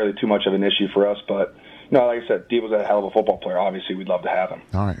not really too much of an issue for us, but. No, like I said, Deebo's a hell of a football player. Obviously, we'd love to have him.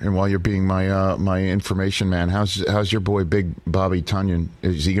 All right, and while you're being my information man, how's your boy Big Bobby Tonyan?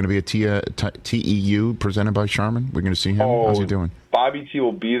 Is he going to be a TEU presented by Sharman? We're going to see him. How's he doing? Bobby T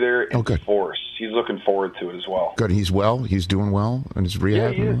will be there in force. He's looking forward to it as well. Good. He's well. He's doing well in his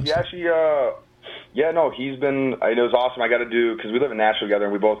rehab. Yeah, he actually. He's been. It was awesome. I got to do because we live in Nashville together,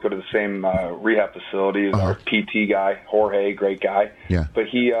 and we both go to the same rehab facility. Our PT guy, Jorge, great guy. Yeah. But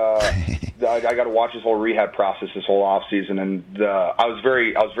he, I got to watch his whole rehab process this whole off season, and I was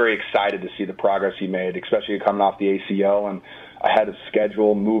very excited to see the progress he made, especially coming off the ACL and ahead of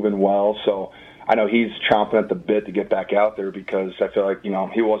schedule, moving well. So I know he's chomping at the bit to get back out there because I feel like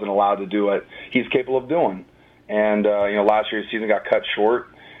he wasn't allowed to do what he's capable of doing, and last year's season got cut short.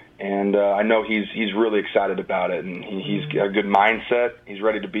 And I know he's really excited about it, and he's got a good mindset. He's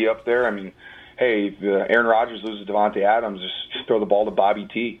ready to be up there. I mean, hey, if Aaron Rodgers loses Devontae Adams, just throw the ball to Bobby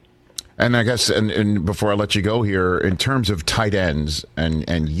T. And I guess, and before I let you go here, in terms of tight ends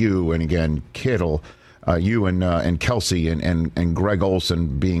and you, and again, Kittle, you and Kelce and Greg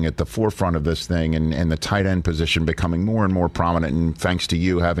Olsen being at the forefront of this thing and the tight end position becoming more and more prominent, and thanks to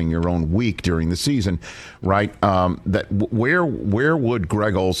you having your own week during the season, right? Where would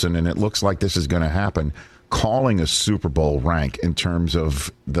Greg Olsen, and it looks like this is going to happen, calling a Super Bowl rank in terms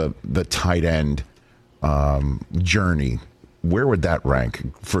of the tight end journey? Where would that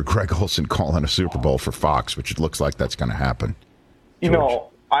rank for Greg Olsen calling a Super Bowl for Fox, which it looks like that's going to happen? George?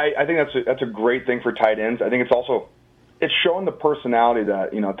 I think that's a great thing for tight ends. I think it's showing the personality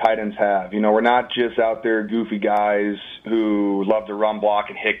that tight ends have. We're not just out there goofy guys who love to run block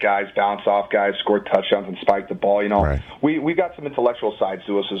and hit guys, bounce off guys, score touchdowns and spike the ball. Right. We got some intellectual sides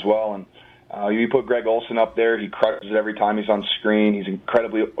to us as well. And you put Greg Olsen up there, he crushes it every time he's on screen.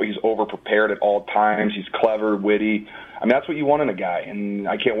 He's over prepared at all times. He's clever, witty. I mean, that's what you want in a guy. And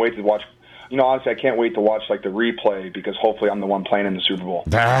I can't wait to watch. Honestly, I can't wait to watch the replay because hopefully I'm the one playing in the Super Bowl.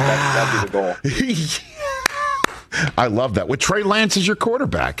 That'd be the goal. I love that. With Trey Lance as your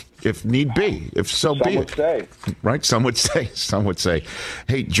quarterback. if need be, if so be it. Right? Some would say.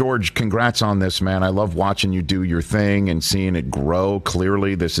 Hey, George, congrats on this, man. I love watching you do your thing and seeing it grow.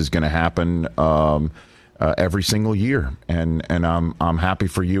 Clearly, this is going to happen every single year, and I'm happy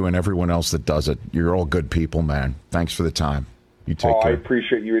for you and everyone else that does it. You're all good people, man. Thanks for the time. You take care. I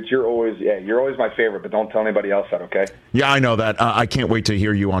appreciate you. You're always my favorite, but don't tell anybody else that, okay? Yeah, I know that. I can't wait to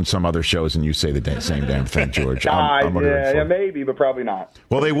hear you on some other shows and you say the same damn thing, George. Maybe, but probably not.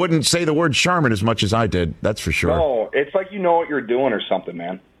 Well, they wouldn't say the word Charmin as much as I did. That's for sure. No, it's like you know what you're doing or something,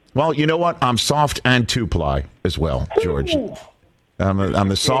 man. Well, you know what? I'm soft and two-ply as well, George. I'm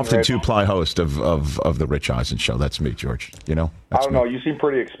the soft and two-ply host of the Rich Eisen Show. That's me, George. You know? I don't know. You seem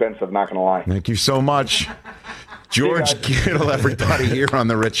pretty expensive, not going to lie. Thank you so much. George Kittle, everybody, here on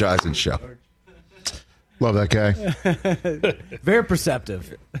the Rich Eisen Show. Love that guy. Very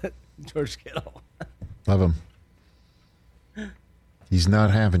perceptive, George Kittle. Love him. He's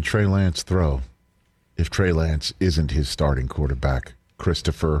not having Trey Lance throw if Trey Lance isn't his starting quarterback,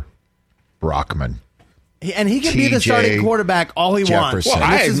 Christopher Brockman. And he can be the starting quarterback all he wants.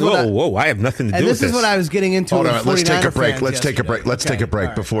 Well, I have nothing to do with this. And this is what I was getting into. Hold on, let's take a break. Let's take a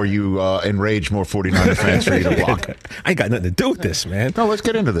break before you enrage more 49er fans for you to block. I ain't got nothing to do with this, man. No, let's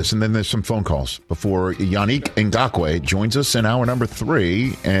get into this. And then there's some phone calls before Yannick Ngakoue joins us in hour number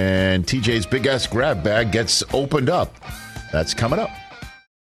 3, and TJ's big-ass grab bag gets opened up. That's coming up.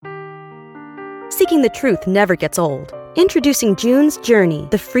 Seeking the truth never gets old. Introducing June's Journey,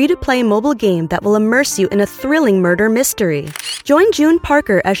 the free-to-play mobile game that will immerse you in a thrilling murder mystery. Join June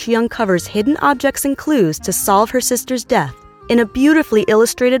Parker as she uncovers hidden objects and clues to solve her sister's death in a beautifully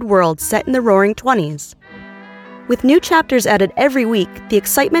illustrated world set in the Roaring '20s. With new chapters added every week, the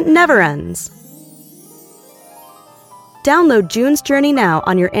excitement never ends. Download June's Journey now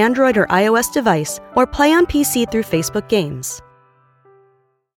on your Android or iOS device, or play on PC through Facebook Games.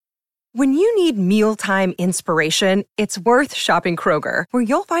 When you need mealtime inspiration, it's worth shopping Kroger, where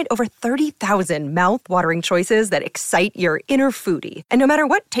you'll find over 30,000 mouth-watering choices that excite your inner foodie. And no matter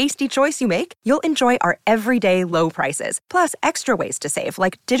what tasty choice you make, you'll enjoy our everyday low prices, plus extra ways to save,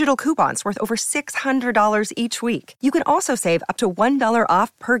 like digital coupons worth over $600 each week. You can also save up to $1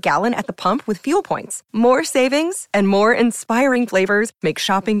 off per gallon at the pump with fuel points. More savings and more inspiring flavors make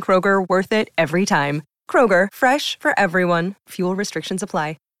shopping Kroger worth it every time. Kroger, fresh for everyone. Fuel restrictions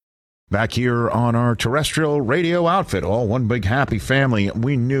apply. Back here on our terrestrial radio outfit, all one big happy family.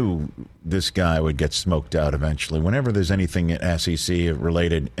 We knew this guy would get smoked out eventually whenever there's anything SEC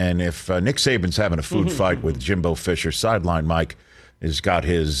related. And if Nick Saban's having a food fight with Jimbo Fisher, sideline Mike has got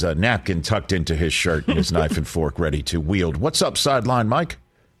his napkin tucked into his shirt and his knife and fork ready to wield. What's up, sideline Mike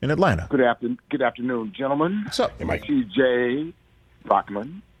in Atlanta? Good afternoon, gentlemen. What's up, Mike? TJ,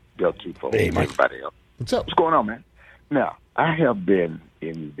 Brockman, Bill Tufo, everybody else. What's up? What's going on, man? Now, I have been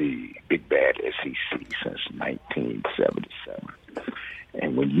in the big bad SEC since 1977.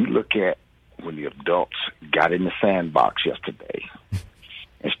 And when you look at when the adults got in the sandbox yesterday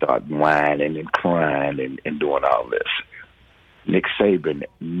and started whining and crying and doing all this, Nick Saban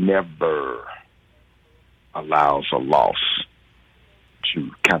never allows a loss to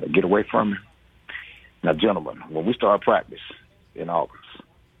kind of get away from him. Now, gentlemen, when we start practice in August,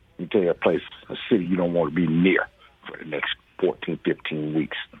 let me tell you a city you don't want to be near for the next 14, 15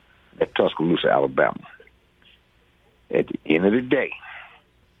 weeks at Tuscaloosa, Alabama. At the end of the day,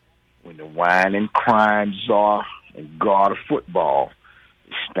 when the whine and crying czar and god of football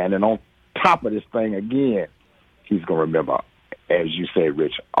is standing on top of this thing again, he's going to remember, as you say,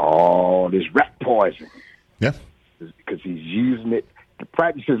 Rich, all this rat poison. Yeah. Because he's using it. The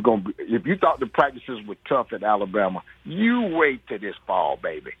practice is going to be, if you thought the practices were tough at Alabama, you wait till this fall,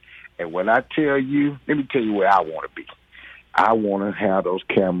 baby. And when I tell you, let me tell you where I want to be. I want to have those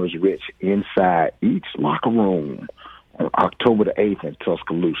cameras, Rich, inside each locker room on October the 8th in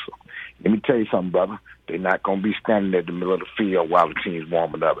Tuscaloosa. Let me tell you something, brother. They're not going to be standing at the middle of the field while the team's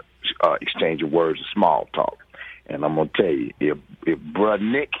warming up, exchanging words of small talk. And I'm going to tell you, if Brother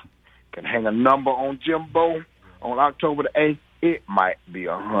Nick can hang a number on Jimbo on October the 8th, it might be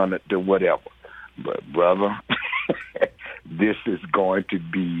 100 to whatever. But, brother, this is going to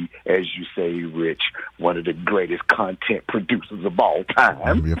be, as you say, Rich, one of the greatest content producers of all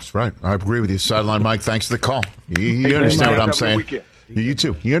time. That's right. I agree with you. Sideline Mike, thanks for the call. You understand what I'm saying. You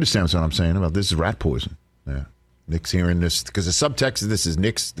too. You understand what I'm saying about this is rat poison. Yeah. Nick's hearing this because the subtext of this is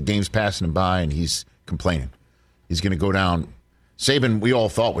Nick's, the game's passing him by, and he's complaining. He's going to go down. Saban, we all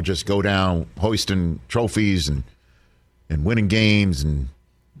thought, would just go down hoisting trophies and winning games and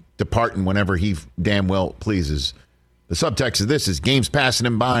departing whenever he damn well pleases. The subtext of this is games passing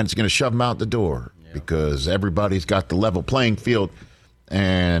him by, and it's going to shove him out the door because everybody's got the level playing field.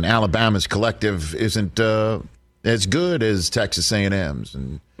 and Alabama's collective isn't as good as Texas A&M's.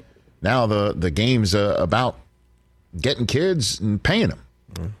 And now the game's about getting kids and paying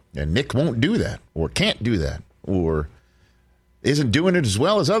them. And Nick won't do that or can't do that or isn't doing it as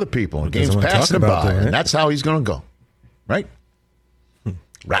well as other people. And game's passing him by. And that's how he's going to go. Right?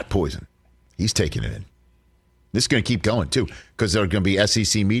 Rat poison. He's taking it in. This is going to keep going, too, because there are going to be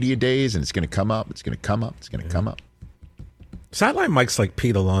SEC media days, and it's going to come up. It's going to come up. It's going to come up. Sideline Mike's like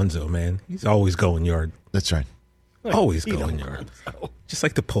Pete Alonso, man. He's always going yard. That's right. Always going yard. Just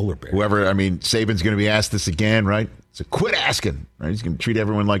like the polar bear. Saban's going to be asked this again, right? So quit asking. Right? He's going to treat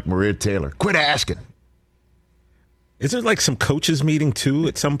everyone like Maria Taylor. Quit asking. Is there like some coaches meeting, too,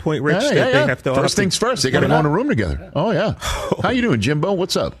 at some point, Rich? Yeah. They have to first things first. They got to go in a room together. Oh, yeah. How you doing, Jimbo?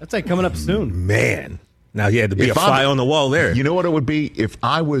 What's up? That's like coming up soon. Man. Now you had to be a fly on the wall there. You know what it would be? If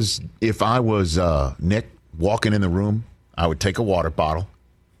I was Nick walking in the room, I would take a water bottle,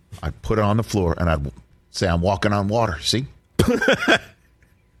 I'd put it on the floor, and I'd say, I'm walking on water. See?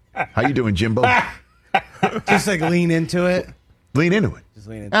 How you doing, Jimbo? Just like lean into it. Lean into it. Just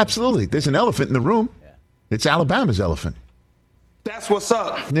lean into Absolutely. There's an elephant in the room. Yeah. It's Alabama's elephant. That's what's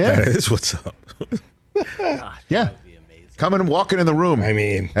up. Yeah. That is what's up. Gosh, yeah. Coming and walking in the room. I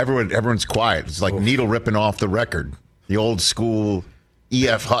mean, everyone's quiet. It's like needle ripping off the record. The old school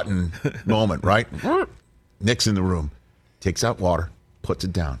E.F. Hutton moment, right? Nick's in the room, takes out water, puts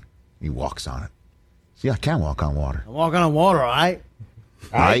it down. He walks on it. See, I can walk on water. I'm walking on water, all right?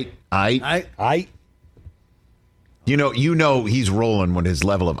 I. You know he's rolling when his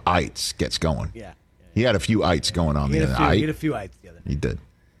level of ites gets going. Yeah. He had a few ites going on the other night. He had a few ites the other night. He did.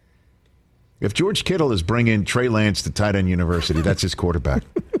 If George Kittle is bringing Trey Lance to tight end university, that's his quarterback.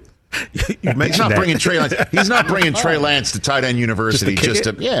 He's not bringing Trey Lance. He's not bringing Trey Lance to tight end university just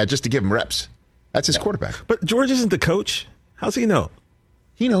to give him reps. That's his quarterback. But George isn't the coach. How's he know?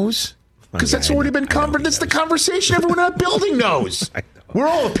 He knows because that's already been covered. That's the conversation everyone in that building knows. We're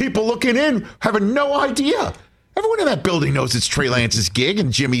all the people looking in, having no idea. Everyone in that building knows it's Trey Lance's gig,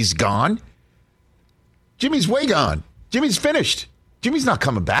 and Jimmy's gone. Jimmy's way gone. Jimmy's finished. Jimmy's not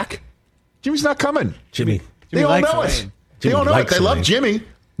coming back. Jimmy's not coming. Jimmy they all know it. They all know it. They love Jimmy.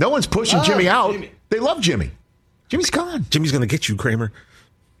 No one's pushing Jimmy out. Jimmy. They love Jimmy. Jimmy's gone. Jimmy's going to get you, Kramer.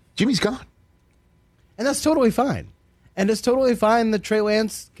 Jimmy's gone. And that's totally fine. And it's totally fine that Trey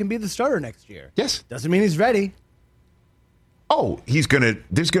Lance can be the starter next year. Yes. Doesn't mean he's ready. Oh, there's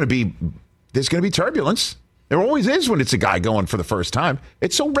gonna be turbulence. There always is when it's a guy going for the first time.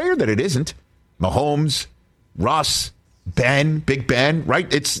 It's so rare that it isn't. Mahomes, Russ, Big Ben,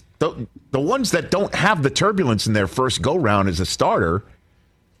 right? It's the ones that don't have the turbulence in their first go-round as a starter,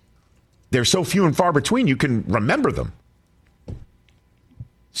 they're so few and far between, you can remember them.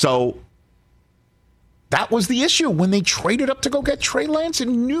 So that was the issue when they traded up to go get Trey Lance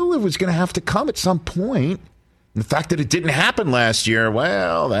and knew it was going to have to come at some point. And the fact that it didn't happen last year,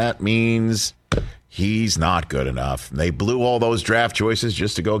 well, that means he's not good enough. They blew all those draft choices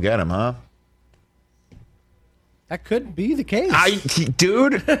just to go get him, huh? That could be the case.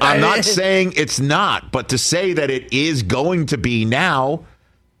 Dude, I'm not saying it's not, but to say that it is going to be now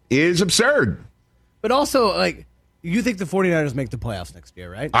is absurd. But also, like, you think the 49ers make the playoffs next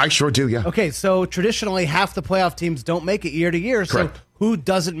year, right? I sure do, yeah. Okay, so traditionally half the playoff teams don't make it year to year. Correct. So who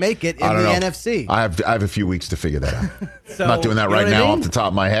doesn't make it in the NFC? I have a few weeks to figure that out. I'm not doing that right now off the top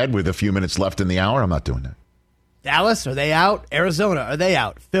of my head with a few minutes left in the hour. I'm not doing that. Dallas, are they out? Arizona, are they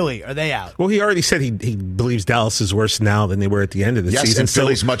out? Philly, are they out? Well, he already said he believes Dallas is worse now than they were at the end of the season. Yes, and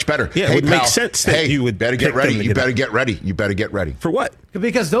Philly's much better. Yeah, it would make sense that you would better get ready. You better get ready. You better get ready. For what?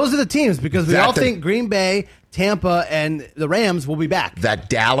 Because those are the teams. Because we all think Green Bay, Tampa, and the Rams will be back. That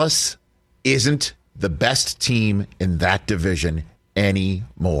Dallas isn't the best team in that division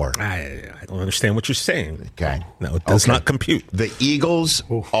anymore. I don't understand what you're saying. Okay. No, it does not compute. The Eagles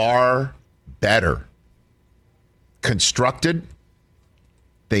are better. Constructed,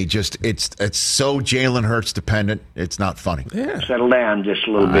 they just it's so Jalen Hurts dependent. It's not funny. Yeah. Settle down just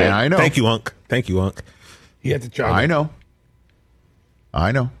a little bit. I know. Thank you, Unc. He had to try. I know.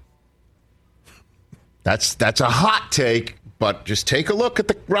 That's a hot take, but just take a look at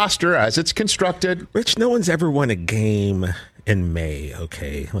the roster as it's constructed. Rich, no one's ever won a game in May,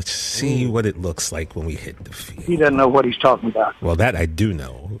 okay? Let's see what it looks like when we hit the field. He doesn't know what he's talking about. Well, that I do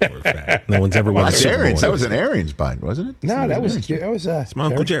know for a fact. No one's ever won a Super Bowl. That was an Arians bite, wasn't it? No, that was it's my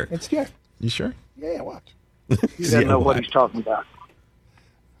Uncle Jared. It's Jared. You sure? Yeah, watch. He doesn't know what he's talking about.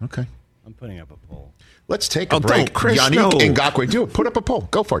 Okay. I'm putting up a poll. Let's take a break. Chris, Yannick Ngakoue, do it. Put up a poll.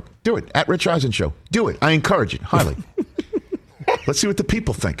 Go for it. Do it. At Rich Eisen Show. Do it. I encourage it highly. Let's see what the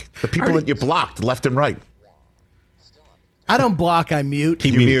people think. The people that you blocked left and right. I don't block, I mute.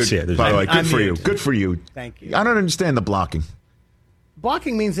 You mute, yeah, by the way. Good for you. Good for you. Thank you. I don't understand the blocking.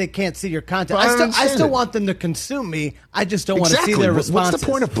 Blocking means they can't see your content. I still want them to consume me. I just don't want to see their responses. What's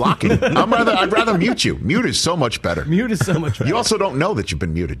the point of blocking? I'd rather mute you. Mute is so much better. Mute is so much better. You also don't know that you've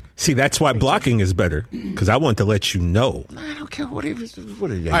been muted. See, that's why blocking is better, because I want to let you know. I don't care. What are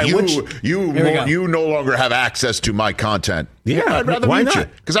you? You no longer have access to my content. Yeah, I'd rather why mute not?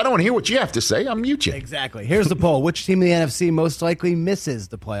 you because I don't want to hear what you have to say. I'll mute you. Exactly. Here's the poll. Which team in the NFC most likely misses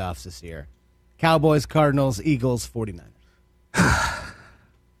the playoffs this year? Cowboys, Cardinals, Eagles, 49ers.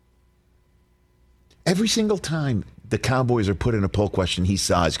 Every single time the Cowboys are put in a poll question, he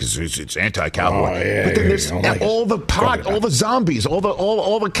sighs because it's anti-Cowboy. But then there's all the zombies, all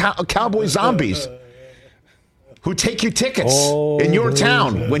the Cowboy zombies who take your tickets in your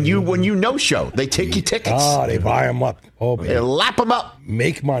town when you no-show. They take your tickets. Oh, they buy them up. Oh, they lap them up.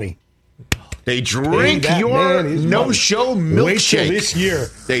 Make money. They drink your no-show milkshake. Wait till this year.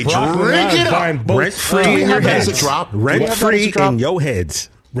 They drink it up. Rent-free in your heads. Rent-free in your heads.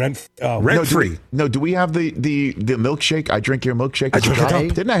 Rent-free. No, do we have the milkshake? I drink your milkshake. I drink it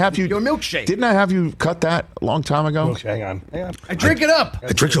up. Didn't I have you? Your milkshake. Didn't I have you cut that a long time ago? Hang on. I drink it up.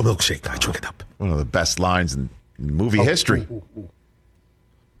 I drink your milkshake. I drink it up. One of the best lines in movie history.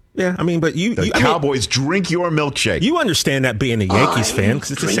 Yeah, I mean, but the Cowboys drink your milkshake. You understand that being a Yankees fan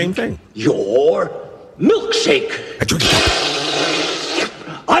because it's the same thing. Your milkshake. I drink it up.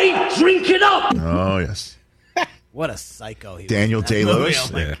 I drink it up. Oh, yes. What a psycho he was. Daniel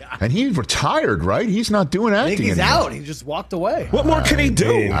Day-Lewis. Oh, God. And he retired, right? He's not doing acting I think he's anymore. out. He just walked away. What more can he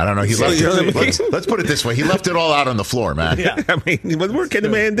do? I don't know. He left it, let's put it this way. He left it all out on the floor, man. Yeah. I mean, what more can the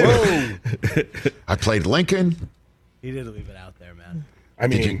man do? I played Lincoln. He did leave it out there, man. I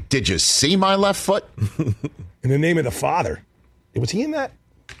mean, did you see my left foot? In the Name of the Father. Was he in that?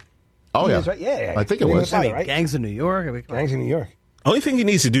 Oh, yeah. Right? Yeah. I think it was. I mean, Gangs of New York. Gangs of New York. Only thing he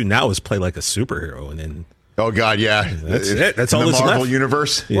needs to do now is play like a superhero and then... Oh, God, yeah. That's it. That's all in the that's Marvel left.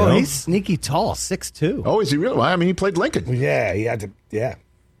 universe. Well, he's sneaky tall, 6'2". Oh, is he really? I mean, he played Lincoln. Yeah, he had to, yeah.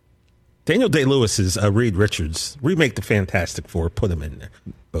 Daniel Day-Lewis is Reed Richards. Remake the Fantastic Four. Put him in there.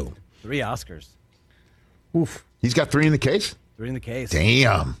 Boom. 3 Oscars. Oof. He's got 3 in the case? 3 in the case.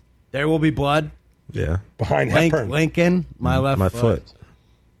 Damn. There Will Be Blood. Yeah. Behind Hepburn. Lincoln. My left foot.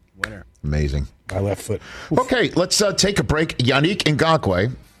 Winner. Amazing. My left foot. Oof. Okay, let's take a break. Yannick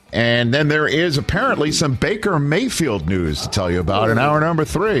Ngakoue. And then there is apparently some Baker Mayfield news to tell you about in hour number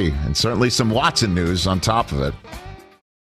 3. And certainly some Watson news on top of it.